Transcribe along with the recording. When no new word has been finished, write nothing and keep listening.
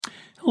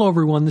Hello,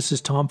 everyone. This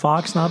is Tom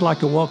Fox, and I'd like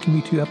to welcome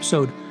you to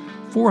episode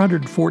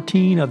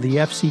 414 of the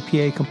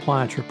FCPA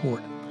Compliance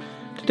Report.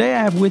 Today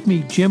I have with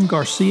me Jim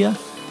Garcia.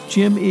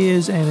 Jim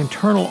is an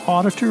internal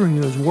auditor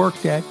who has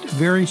worked at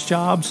various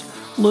jobs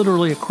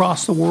literally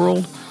across the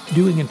world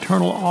doing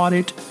internal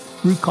audit,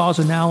 root cause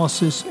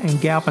analysis,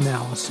 and gap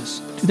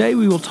analysis. Today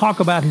we will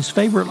talk about his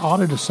favorite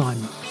audit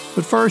assignment.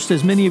 But first,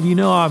 as many of you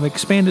know, I've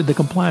expanded the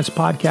Compliance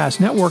Podcast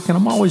Network, and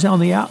I'm always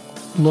on the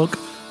outlook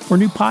for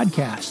new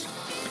podcasts.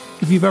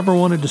 If you've ever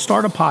wanted to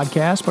start a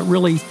podcast but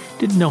really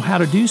didn't know how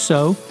to do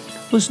so,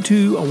 listen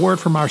to a word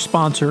from our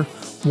sponsor,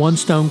 One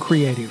Stone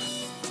Creative.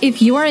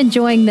 If you're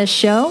enjoying this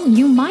show,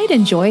 you might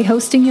enjoy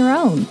hosting your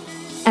own.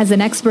 As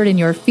an expert in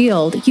your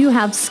field, you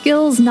have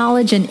skills,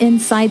 knowledge, and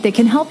insight that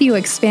can help you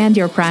expand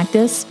your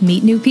practice,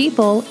 meet new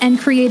people, and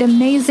create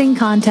amazing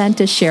content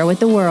to share with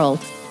the world.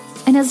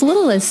 In as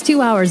little as 2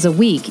 hours a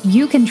week,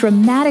 you can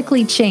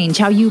dramatically change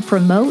how you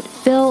promote,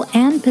 fill,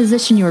 and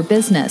position your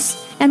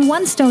business. And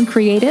One Stone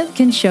Creative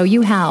can show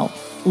you how.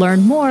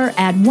 Learn more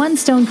at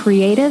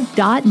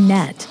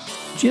onestoncreative.net.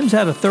 Jim's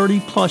had a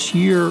 30-plus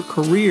year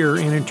career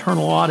in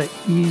internal audit.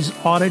 He's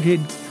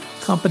audited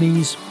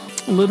companies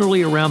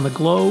literally around the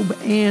globe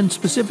and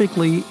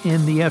specifically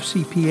in the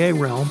FCPA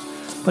realm.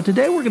 But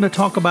today we're going to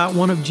talk about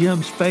one of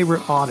Jim's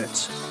favorite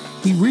audits.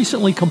 He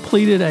recently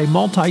completed a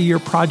multi-year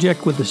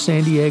project with the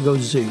San Diego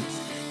Zoo.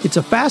 It's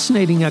a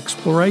fascinating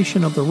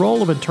exploration of the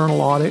role of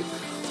internal audit,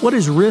 what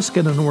is risk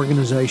in an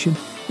organization,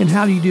 and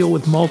how do you deal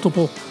with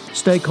multiple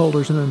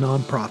stakeholders in a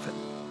nonprofit.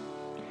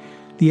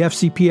 The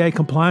FCPA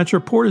Compliance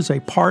Report is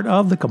a part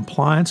of the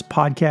Compliance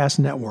Podcast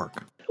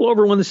Network. Hello,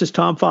 everyone. This is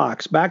Tom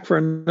Fox, back for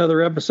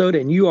another episode,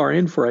 and you are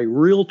in for a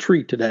real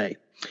treat today.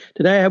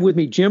 Today I have with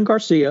me Jim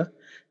Garcia.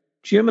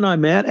 Jim and I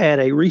met at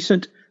a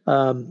recent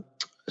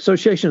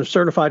Association of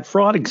Certified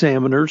Fraud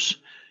Examiners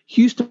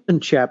Houston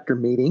chapter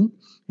meeting,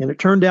 and it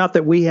turned out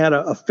that we had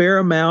a fair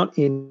amount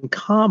in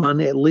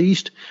common, at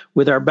least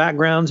with our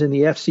backgrounds in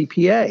the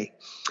FCPA.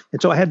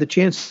 And so I had the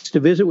chance to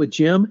visit with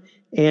Jim,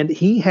 and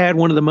he had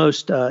one of the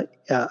most, I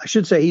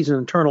should say he's an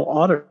internal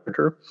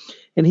auditor,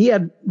 and he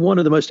had one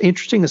of the most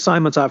interesting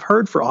assignments I've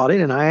heard for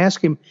audit, and I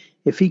asked him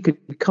if he could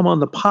come on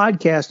the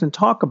podcast and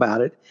talk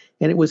about it,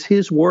 and it was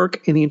his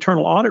work in the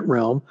internal audit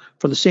realm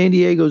for the San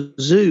Diego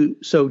Zoo.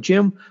 So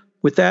Jim,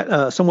 with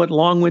that somewhat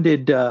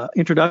long-winded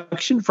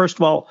introduction, first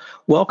of all,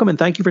 welcome, and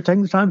thank you for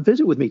taking the time to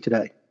visit with me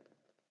today.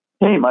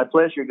 Hey, my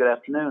pleasure. Good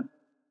afternoon.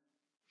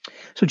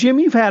 So, Jim,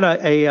 you've had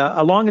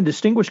a long and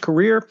distinguished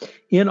career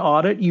in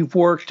audit. You've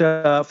worked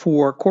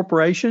for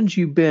corporations.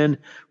 You've been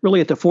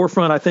really at the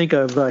forefront, I think,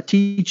 of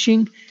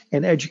teaching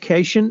and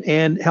education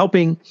and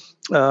helping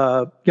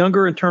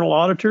younger internal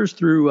auditors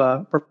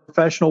through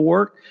professional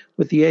work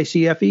with the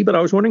ACFE. But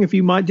I was wondering if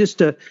you might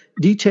just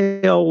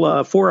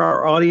detail for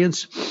our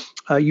audience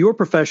your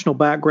professional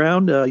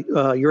background,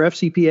 your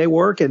FCPA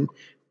work, and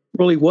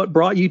really what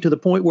brought you to the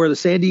point where the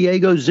San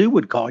Diego Zoo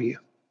would call you.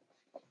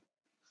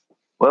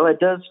 Well, it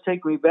does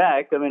take me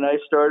back. I mean, I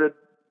started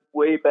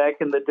way back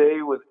in the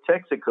day with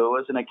Texaco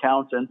as an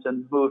accountant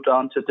and moved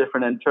on to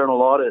different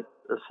internal audit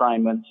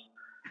assignments.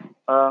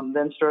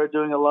 Then started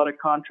doing a lot of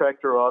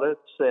contractor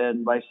audits,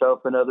 and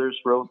myself and others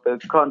wrote the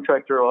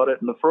contractor audit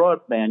and the fraud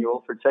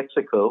manual for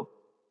Texaco.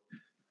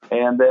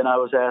 And then I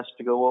was asked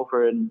to go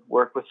over and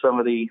work with some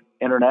of the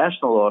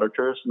international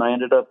auditors, and I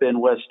ended up in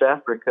West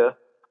Africa.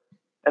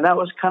 And that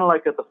was kind of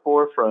like at the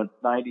forefront,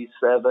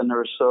 97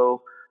 or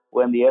so,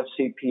 when the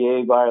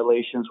FCPA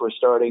violations were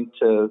starting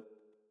to,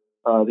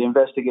 the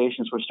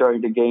investigations were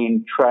starting to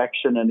gain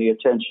traction and the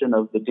attention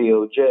of the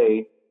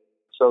DOJ.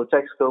 So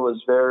Texaco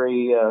was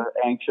very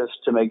anxious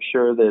to make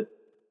sure that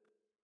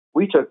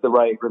we took the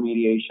right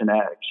remediation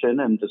action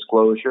and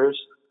disclosures.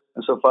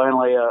 And so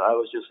finally, I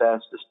was just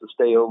asked just to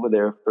stay over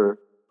there for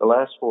the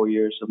last 4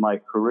 years of my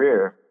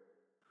career.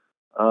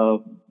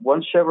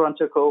 Once Chevron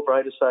took over,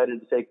 I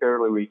decided to take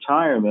early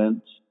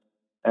retirement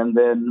and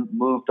then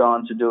moved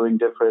on to doing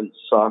different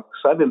SOX.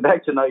 I've been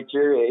back to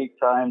Nigeria 8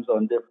 times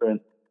on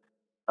different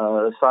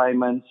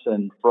assignments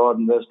and fraud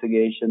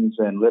investigations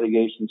and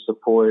litigation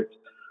support.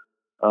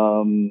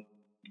 And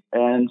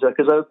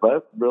because I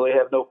really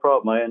have no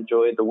problem. I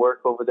enjoyed the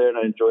work over there and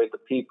I enjoyed the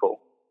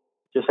people.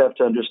 Just have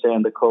to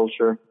understand the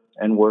culture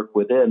and work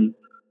within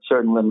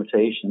certain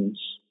limitations.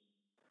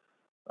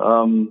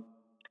 I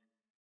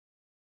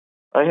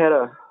had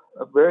a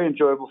very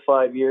enjoyable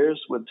 5 years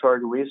with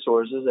Target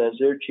Resources as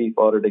their chief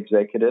audit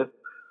executive.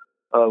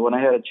 When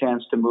I had a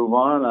chance to move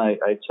on,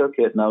 I took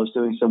it, and I was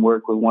doing some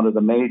work with one of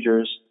the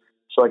majors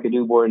so I could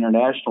do more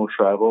international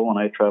travel. When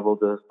I traveled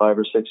to 5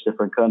 or 6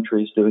 different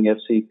countries doing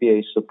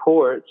FCPA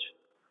support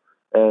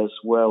as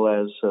well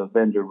as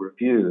vendor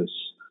reviews.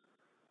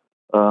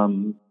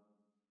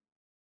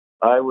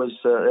 I was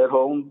at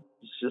home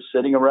just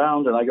sitting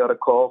around, and I got a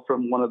call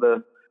from one of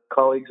the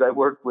colleagues I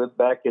worked with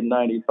back in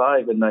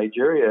 95 in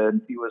Nigeria,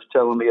 and he was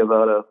telling me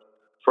about a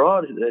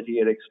fraud that he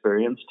had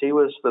experienced. He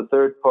was the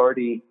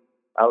third-party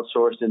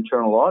outsourced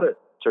internal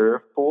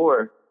auditor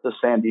for the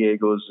San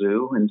Diego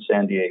Zoo in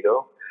San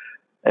Diego,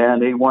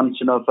 and he wanted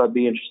to know if I'd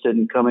be interested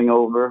in coming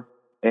over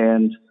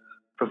and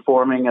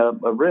performing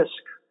a risk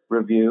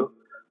review,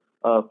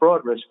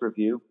 fraud risk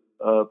review,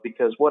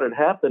 because what had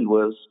happened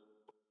was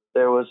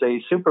there was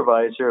a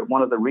supervisor at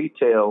one of the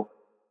retail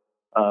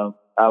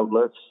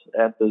outlets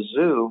at the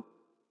zoo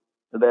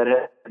that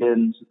had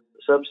been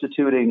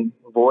substituting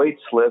void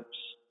slips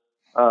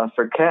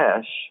for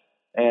cash,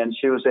 and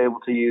she was able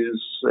to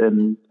use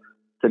and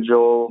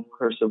cajole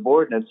her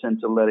subordinates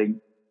into letting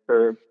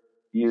her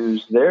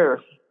use their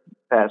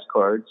pass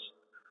cards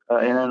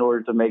in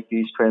order to make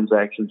these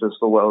transactions as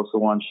well as the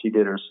ones she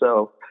did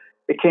herself.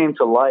 It came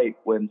to light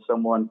when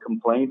someone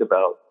complained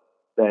about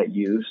that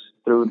use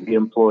through the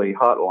employee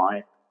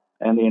hotline,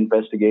 and the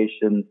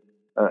investigation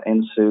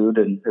ensued,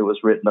 and it was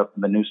written up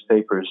in the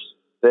newspapers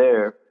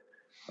there.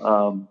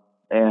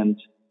 And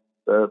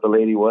the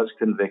lady was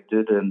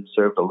convicted and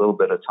served a little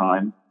bit of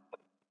time.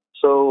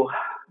 So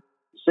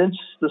since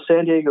the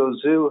San Diego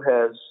Zoo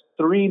has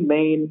three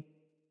main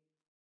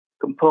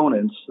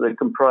components that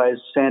comprise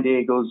San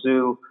Diego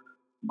Zoo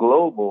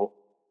Global,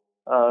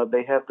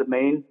 they have the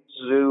main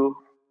zoo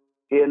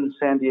in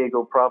San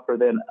Diego proper,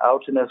 then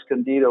out in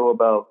Escondido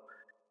about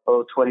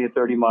 20 or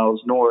 30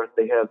 miles north,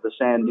 they have the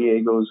San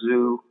Diego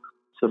Zoo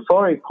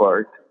Safari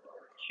Park,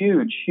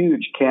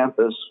 huge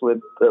campus with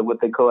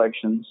the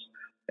collections.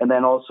 And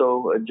then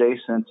also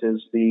adjacent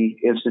is the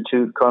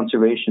Institute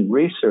Conservation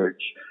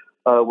Research,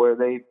 where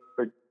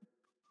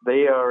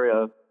they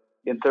are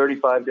in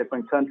 35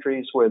 different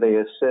countries, where they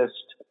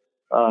assist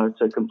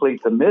to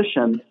complete the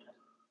mission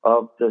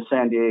of the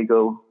San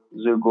Diego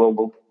Zoo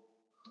Global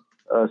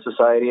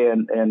Society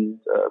and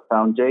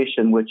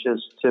Foundation, which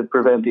is to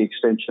prevent the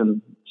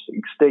extinction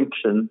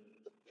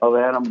of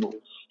animals.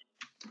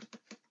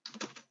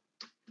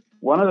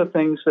 One of the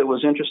things that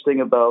was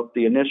interesting about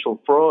the initial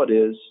fraud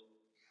is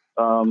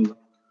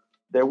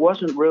there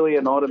wasn't really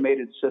an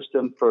automated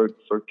system for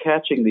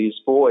catching these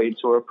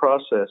voids or a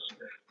process.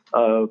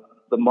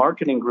 The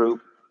marketing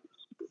group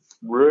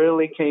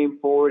really came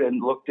forward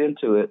and looked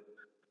into it.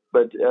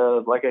 But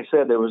like I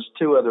said, there was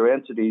two other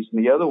entities,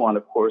 and the other one,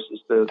 of course,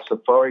 is the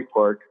Safari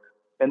Park,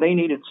 and they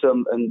needed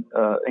some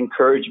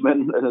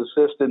encouragement and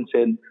assistance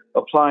in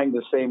applying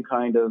the same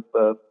kind of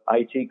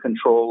IT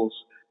controls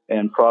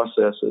and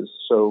processes.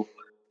 So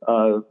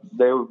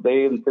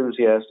they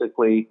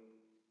enthusiastically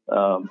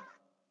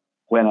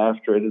went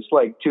after it. It's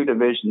like two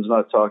divisions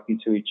not talking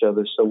to each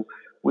other. So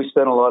we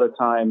spent a lot of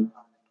time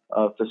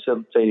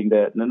facilitating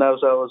that. And then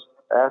as I was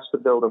asked to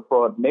build a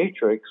fraud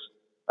matrix,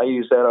 I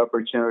used that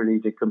opportunity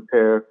to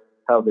compare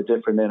how the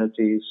different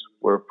entities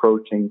were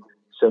approaching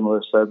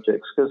similar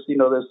subjects. Because,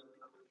 there's,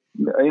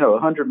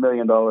 $100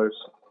 million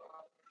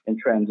in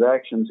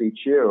transactions each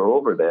year or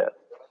over that.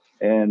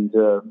 And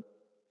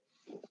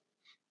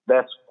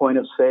that's point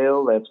of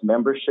sale, that's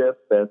membership,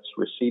 that's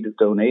receipt of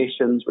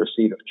donations,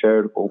 receipt of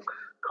charitable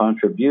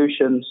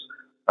contributions.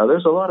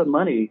 There's a lot of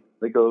money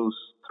that goes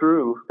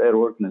through that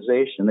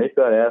organization. They've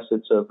got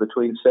assets of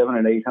between $700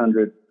 and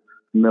 $800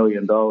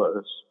 million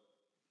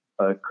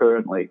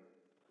currently.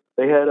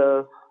 They had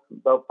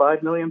about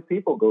 5 million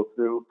people go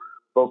through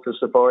both the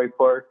Safari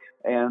Park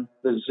and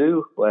the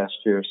zoo last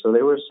year, so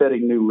they were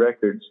setting new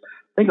records.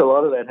 I think a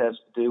lot of that has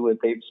to do with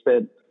they've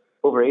spent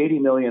over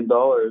 $80 million,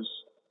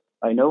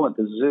 I know, at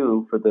the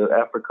zoo for the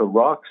Africa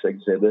Rocks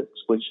exhibits,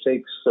 which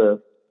takes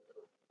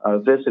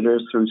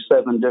visitors through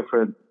 7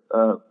 different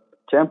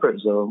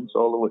temperate zones,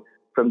 all the way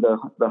from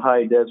the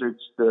high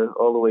deserts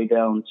all the way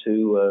down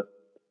to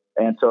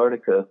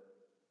Antarctica.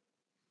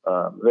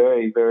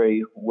 Very,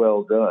 very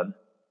well done.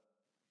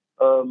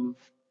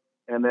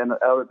 And then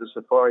out at the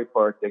Safari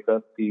Park, they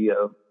got the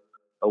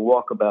a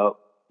Walkabout,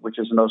 which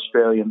is an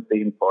Australian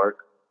theme park.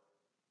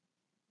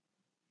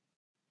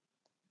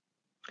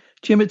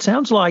 Jim, it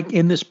sounds like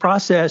in this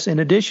process, in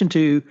addition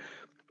to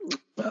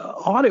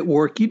audit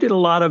work, you did a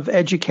lot of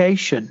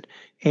education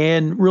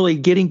and really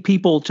getting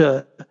people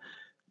to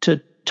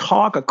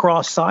talk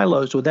across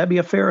silos. Would that be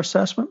a fair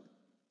assessment?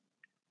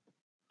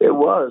 It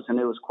was, and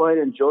it was quite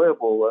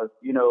enjoyable.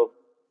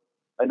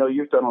 I know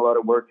you've done a lot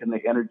of work in the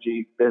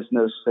energy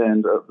business,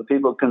 and the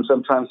people can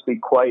sometimes be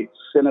quite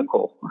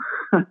cynical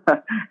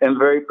and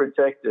very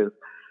protective.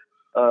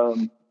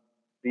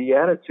 The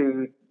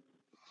attitude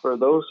for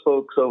those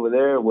folks over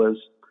there was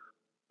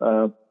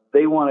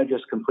they want to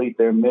just complete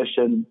their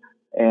mission,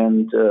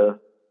 and they're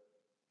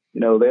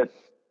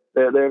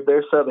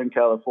Southern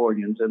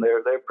Californians, and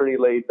they're pretty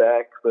laid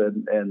back,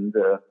 and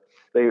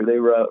they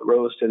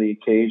rose to the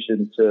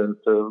occasion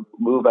to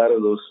move out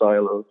of those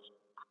silos.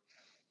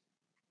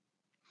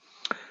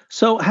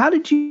 So how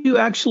did you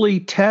actually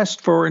test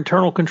for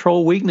internal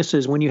control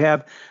weaknesses when you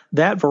have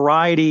that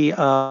variety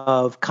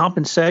of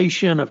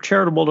compensation, of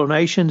charitable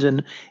donations,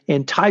 and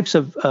types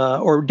of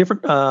or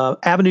different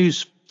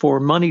avenues for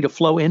money to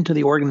flow into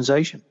the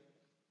organization?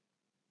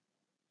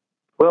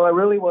 Well, I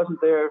really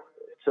wasn't there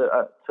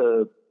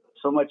to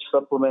so much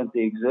supplement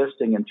the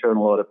existing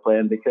internal audit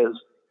plan,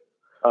 because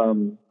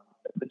the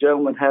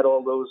gentleman had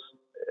all those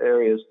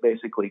areas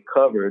basically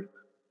covered,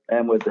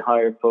 and would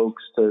hire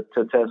folks to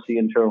test the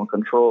internal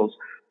controls.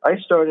 I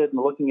started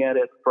looking at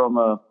it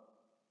from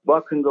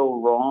what can go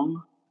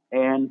wrong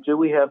and do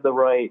we have the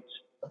right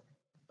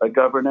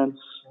governance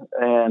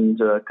and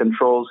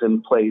controls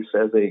in place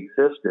as they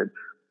existed.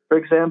 For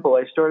example,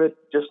 I started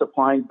just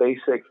applying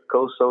basic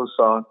COSO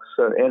SOX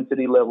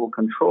entity level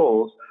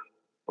controls,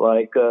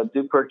 like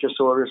do purchase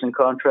orders and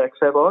contracts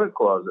have audit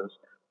clauses?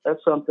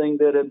 That's something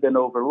that had been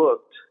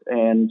overlooked,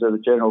 and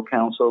the general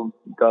counsel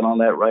got on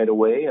that right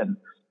away, and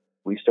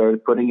we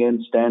started putting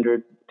in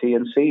standard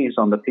T&Cs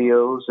on the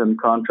POs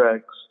and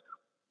contracts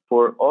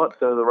for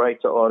the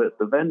right to audit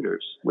the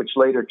vendors, which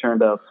later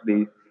turned out to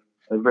be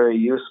very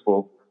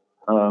useful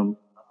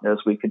as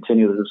we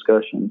continue the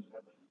discussion.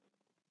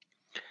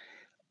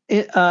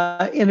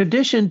 In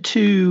addition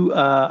to,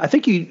 I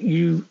think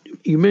you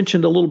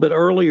mentioned a little bit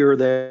earlier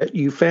that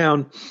you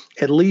found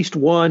at least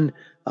one,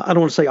 I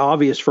don't want to say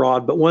obvious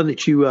fraud, but one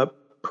that you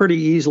pretty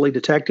easily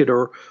detected,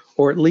 or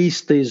at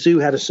least the zoo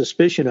had a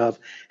suspicion of.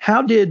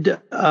 How did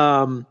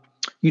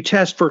you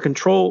test for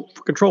control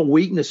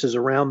weaknesses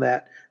around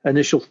that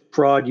initial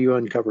fraud you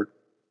uncovered?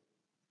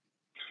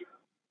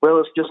 Well,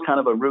 it's just kind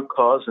of a root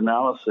cause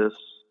analysis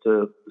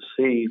to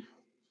see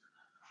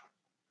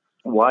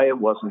why it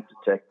wasn't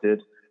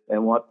detected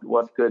and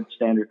what good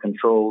standard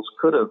controls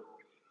could have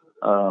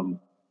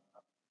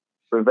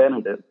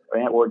prevented it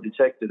or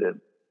detected it.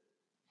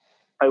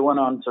 I went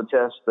on to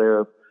test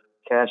their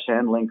cash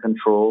handling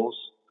controls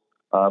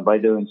by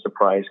doing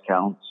surprise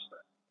counts.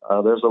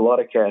 There's a lot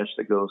of cash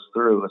that goes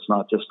through. It's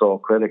not just all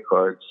credit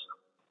cards.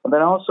 And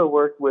then I also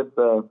worked with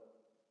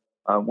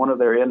one of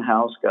their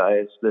in-house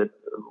guys that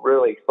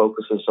really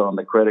focuses on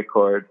the credit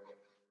card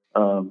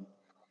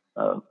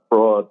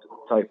fraud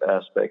type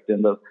aspect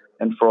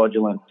and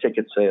fraudulent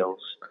ticket sales.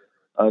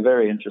 A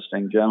very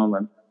interesting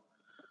gentleman.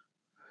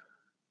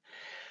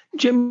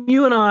 Jim,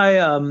 you and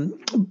I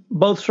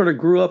both sort of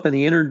grew up in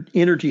the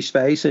energy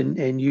space,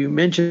 and you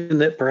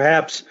mentioned that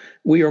perhaps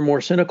we are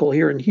more cynical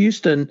here in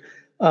Houston.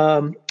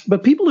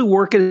 But people who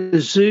work at a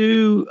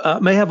zoo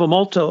may have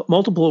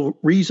multiple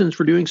reasons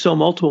for doing so,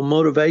 multiple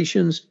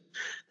motivations.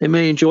 They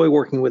may enjoy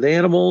working with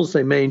animals.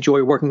 They may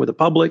enjoy working with the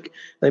public.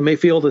 They may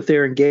feel that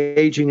they're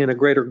engaging in a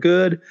greater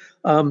good.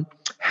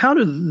 How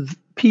do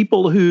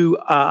people who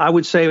I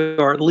would say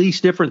are at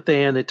least different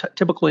than a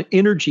typical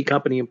energy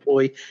company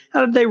employee,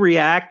 how do they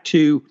react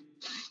to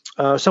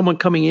someone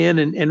coming in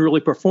and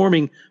really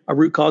performing a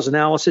root cause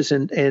analysis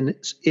and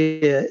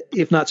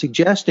if not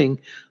suggesting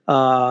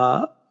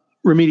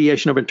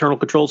remediation of internal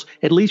controls,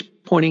 at least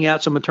pointing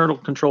out some internal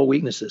control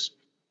weaknesses?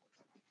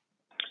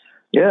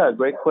 Yeah,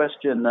 great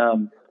question.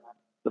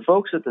 The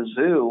folks at the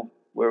zoo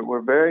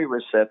were very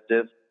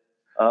receptive.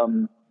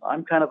 I'm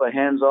kind of a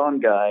hands-on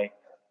guy,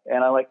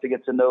 and I like to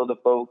get to know the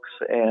folks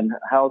and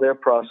how their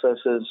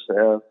processes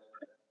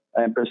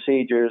and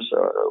procedures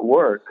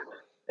work.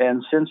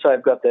 And since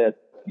I've got that,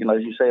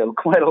 as you say,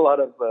 quite a lot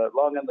of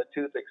long in the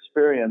tooth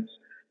experience,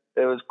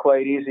 it was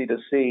quite easy to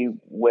see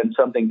when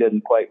something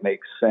didn't quite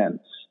make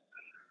sense.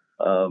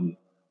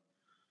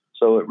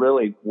 So it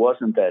really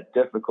wasn't that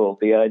difficult.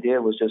 The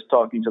idea was just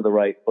talking to the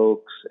right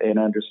folks and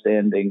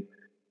understanding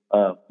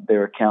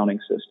their accounting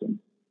system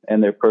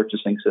and their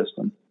purchasing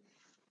system.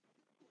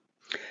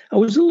 I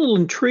was a little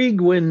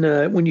intrigued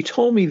when you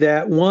told me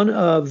that one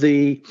of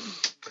the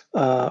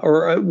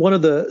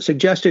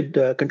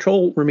suggested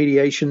control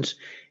remediations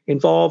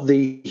involved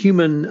the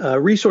human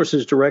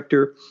resources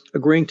director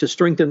agreeing to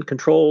strengthen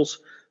controls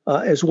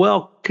as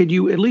well. Could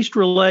you at least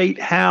relate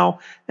how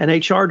an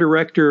HR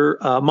director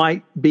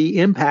might be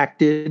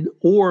impacted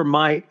or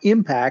might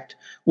impact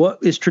what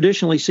is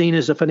traditionally seen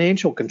as a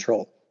financial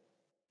control?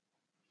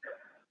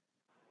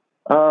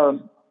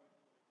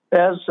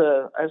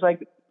 As I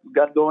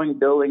got going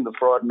building the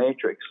fraud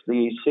matrix,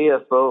 the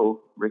CFO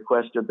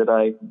requested that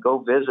I go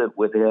visit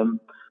with him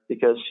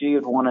because she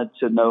had wanted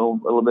to know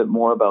a little bit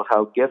more about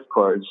how gift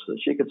cards, so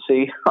she could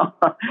see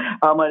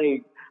how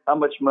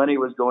much money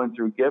was going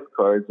through gift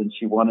cards, and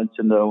she wanted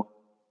to know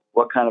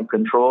what kind of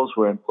controls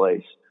were in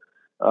place.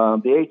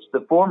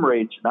 The former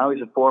now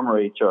he's a former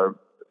HR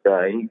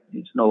guy.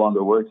 He's no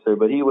longer works there,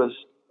 but he was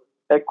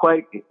kind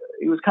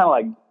of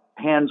like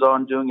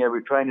hands-on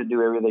trying to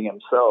do everything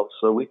himself.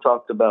 So we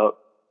talked about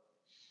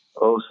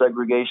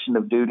segregation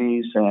of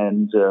duties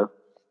and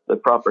the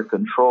proper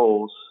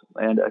controls.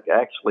 And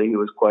actually, he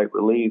was quite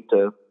relieved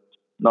to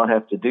not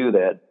have to do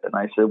that. And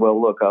I said, well,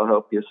 look, I'll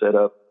help you set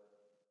up,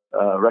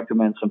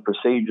 recommend some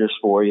procedures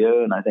for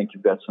you. And I think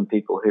you've got some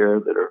people here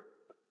that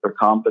are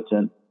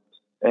competent.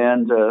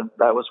 And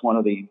that was one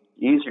of the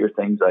easier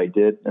things I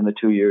did in the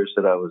 2 years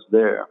that I was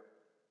there.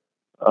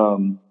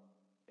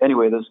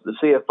 Anyway, the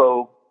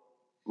CFO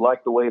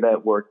liked the way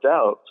that worked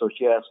out. So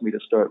she asked me to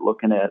start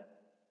looking at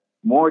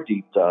more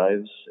deep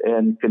dives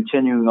and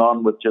continuing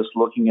on with just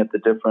looking at the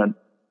different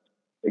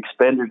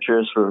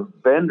expenditures for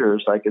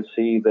vendors. I could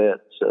see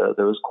that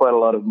there was quite a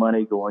lot of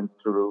money going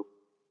through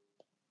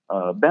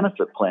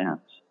benefit plans,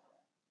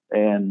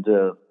 and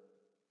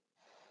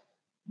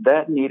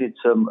that needed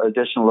some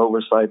additional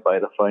oversight by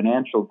the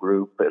financial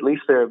group, at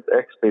least their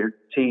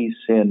expertise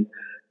in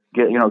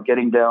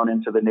getting down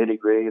into the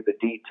nitty-gritty, the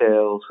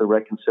details, the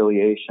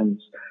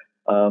reconciliations.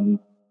 And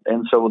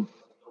so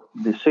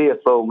the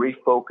CFO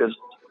refocused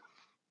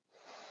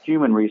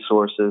human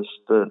resources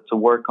to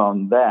work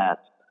on that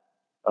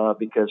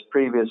because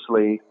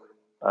previously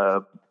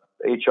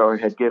HR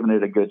had given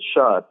it a good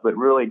shot, but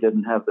really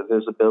didn't have the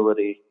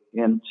visibility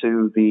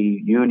into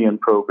the union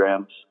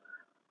programs.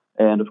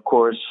 And of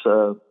course,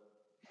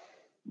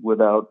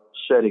 without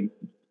shedding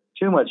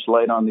too much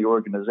light on the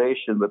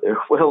organization, but they're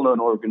a well-known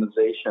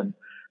organization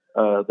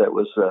that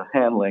was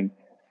handling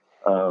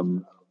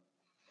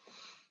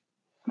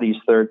these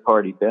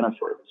third-party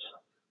benefits.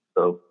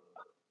 So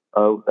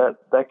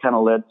that kind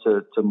of led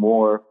to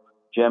more,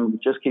 Jim,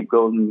 just keep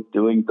going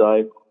doing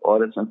dive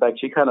audits. In fact,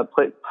 she kind of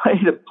played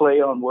a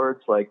play on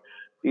words like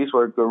these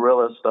were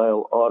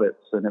guerrilla-style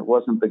audits, and it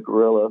wasn't the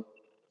gorilla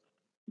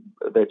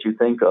that you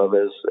think of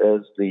as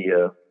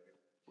the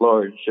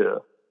large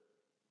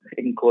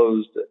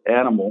enclosed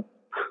animal.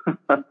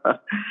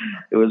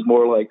 It was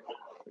more like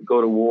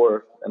go to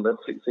war and let's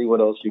see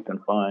what else you can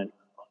find.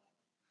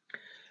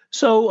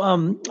 So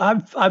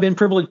I've been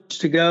privileged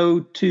to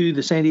go to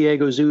the San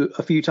Diego Zoo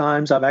a few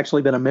times. I've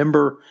actually been a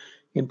member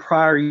in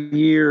prior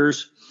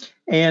years.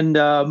 And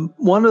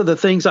one of the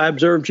things I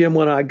observe, Jim,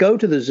 when I go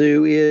to the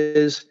zoo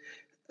is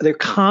they're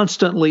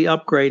constantly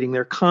upgrading.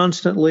 They're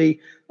constantly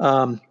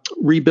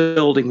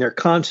rebuilding. They're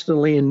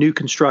constantly in new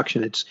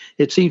construction.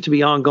 It seems to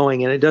be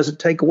ongoing, and it doesn't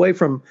take away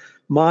from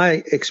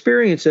my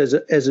experience as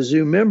a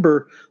zoo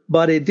member,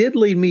 but it did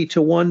lead me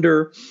to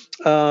wonder,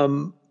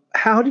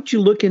 how did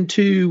you look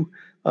into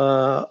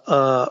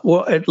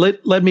it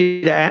led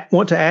me to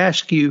want to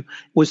ask you,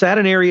 was that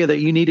an area that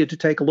you needed to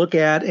take a look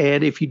at?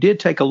 And if you did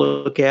take a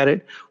look at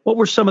it, what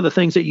were some of the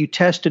things that you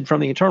tested from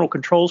the internal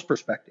controls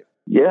perspective?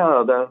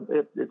 Yeah,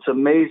 it's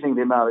amazing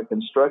the amount of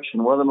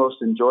construction. One of the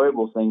most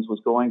enjoyable things was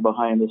going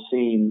behind the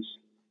scenes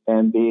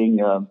and being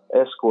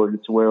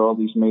escorted to where all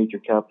these major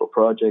capital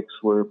projects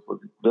were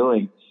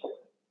doing.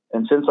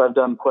 And since I've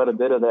done quite a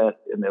bit of that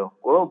in the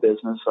world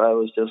business, I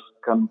was just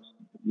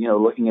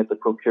looking at the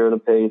procure to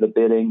pay, the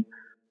bidding,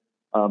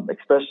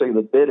 especially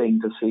the bidding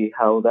to see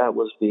how that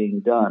was being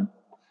done.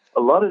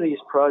 A lot of these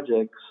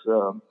projects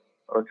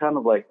are kind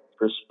of like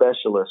for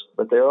specialists,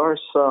 but there are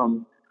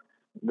some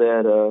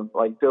that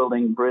like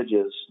building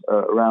bridges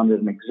around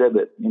an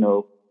exhibit.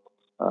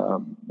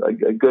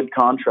 A good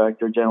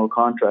contractor, general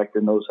contractor,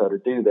 knows how to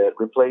do that.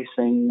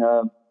 Replacing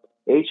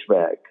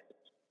HVAC,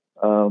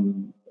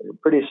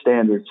 pretty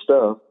standard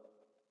stuff.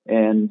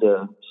 And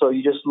so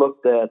you just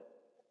looked at,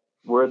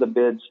 were the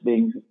bids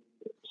being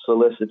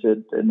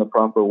solicited in the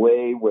proper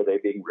way? Were they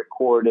being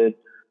recorded?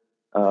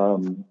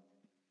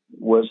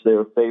 Was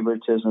there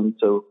favoritism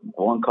to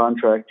one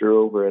contractor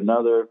over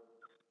another?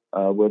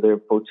 Were there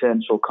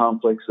potential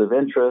conflicts of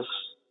interest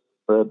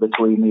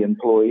between the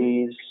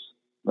employees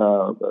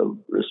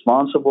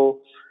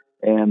responsible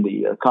and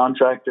the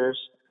contractors?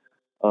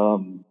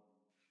 All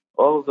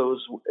of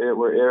those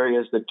were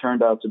areas that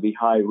turned out to be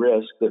high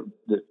risk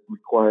that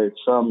required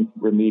some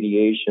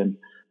remediation.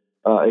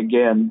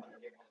 Again,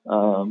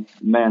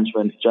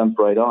 management jumped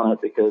right on it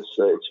because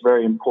it's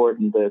very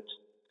important that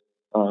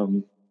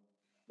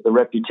the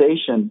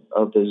reputation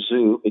of the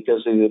zoo,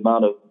 because of the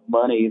amount of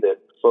money that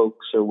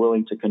folks are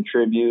willing to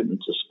contribute and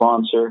to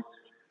sponsor,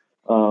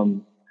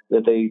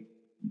 that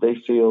they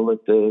feel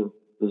that the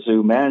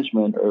zoo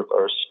management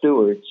are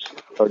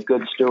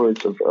good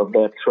stewards of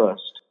that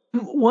trust.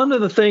 One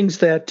of the things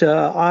that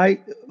I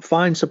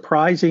find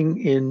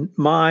surprising in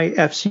my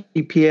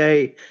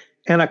FCPA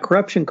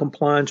anti-corruption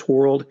compliance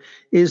world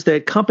is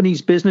that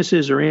companies,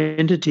 businesses, or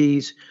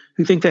entities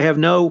who think they have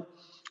no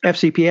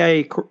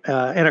FCPA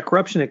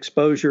anti-corruption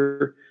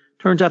exposure,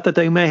 turns out that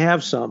they may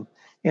have some.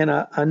 And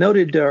I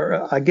noted,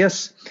 I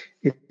guess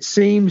it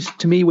seems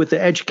to me with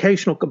the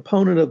educational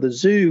component of the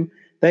zoo,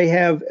 they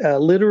have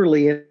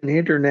literally an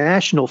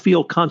international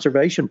field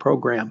conservation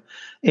program,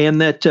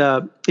 and that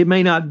it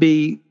may not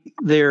be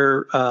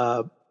their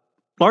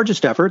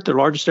largest effort. Their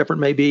largest effort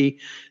may be,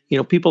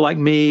 people like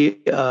me,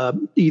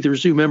 either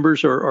zoo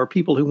members or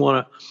people who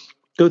want to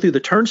go through the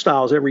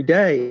turnstiles every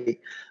day.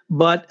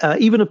 But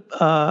even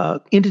an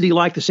entity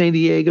like the San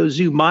Diego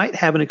Zoo might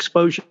have an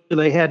exposure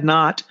they had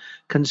not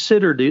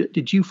considered.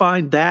 Did you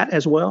find that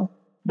as well?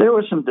 There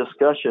were some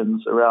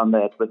discussions around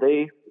that, but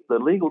the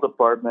legal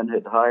department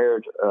had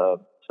hired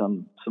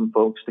some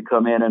folks to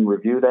come in and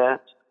review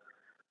that.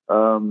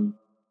 The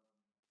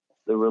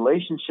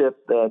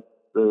relationship that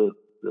the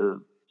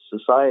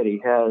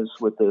society has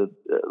with the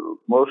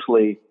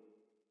mostly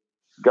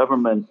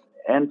government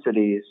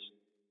entities,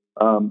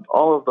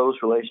 all of those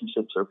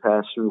relationships are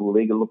passed through the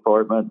legal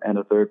department and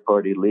a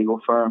third-party legal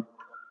firm.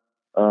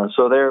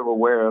 So they're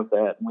aware of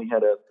that, and we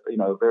had a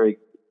very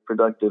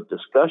productive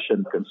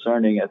discussion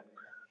concerning it,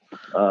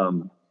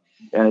 and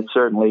it's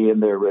certainly in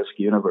their risk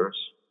universe.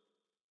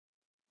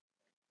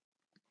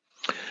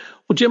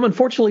 Well, Jim,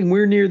 unfortunately,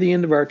 we're near the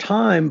end of our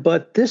time,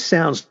 but this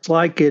sounds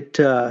like it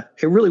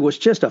really was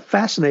just a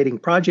fascinating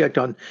project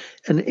on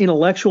an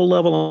intellectual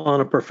level,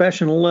 on a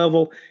professional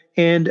level,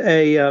 and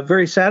a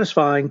very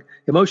satisfying,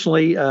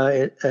 emotionally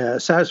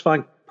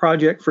satisfying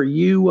project for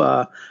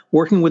you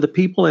working with the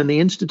people and the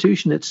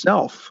institution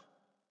itself.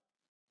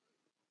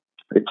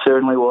 It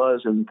certainly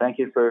was, and thank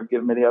you for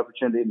giving me the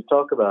opportunity to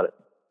talk about it.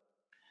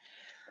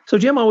 So,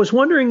 Jim, I was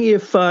wondering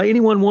if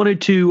anyone wanted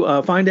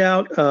to find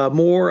out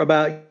more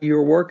about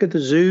your work at the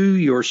zoo,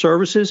 your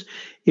services,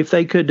 if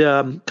they could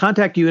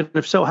contact you, and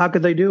if so, how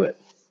could they do it?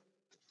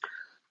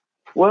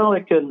 Well,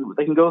 they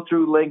can go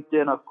through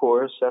LinkedIn, of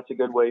course. That's a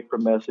good way for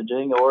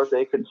messaging, or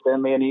they can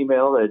send me an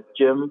email at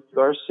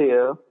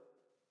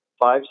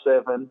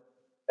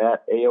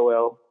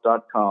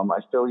jimgarcia57@aol.com. I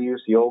still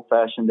use the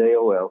old-fashioned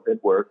AOL. It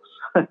works.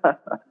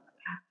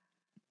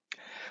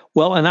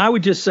 Well, and I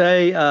would just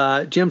say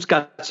Jim's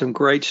got some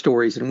great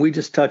stories, and we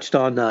just touched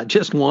on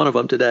just one of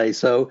them today.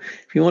 So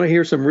if you want to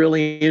hear some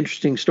really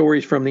interesting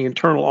stories from the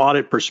internal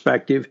audit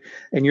perspective,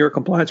 and you're a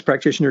compliance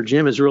practitioner,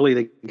 Jim is really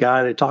the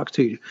guy to talk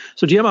to you.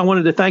 So, Jim, I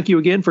wanted to thank you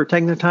again for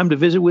taking the time to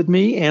visit with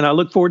me, and I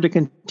look forward to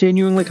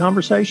continuing the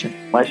conversation.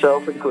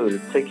 Myself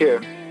included. Take care.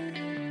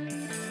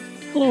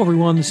 Hello,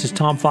 everyone. This is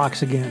Tom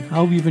Fox again. I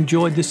hope you've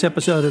enjoyed this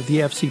episode of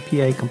the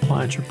FCPA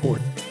Compliance Report.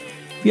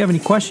 If you have any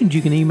questions,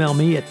 you can email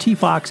me at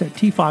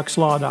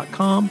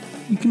tfox@tfoxlaw.com.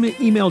 You can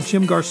email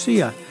Jim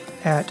Garcia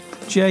at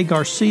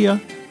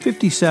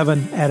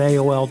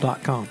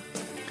jgarcia57@aol.com.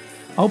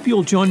 I hope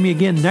you'll join me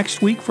again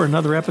next week for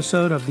another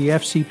episode of the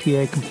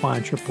FCPA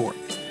Compliance Report.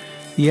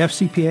 The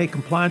FCPA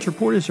Compliance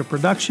Report is a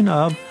production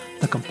of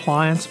the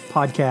Compliance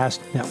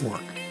Podcast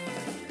Network.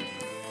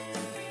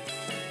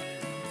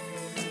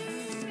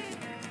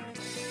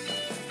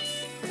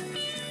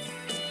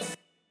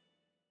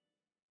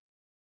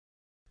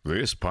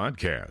 This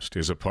podcast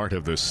is a part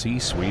of the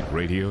C-Suite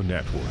Radio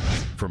Network.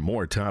 For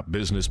more top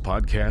business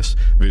podcasts,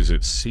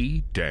 visit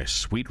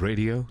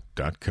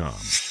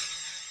c-suiteradio.com.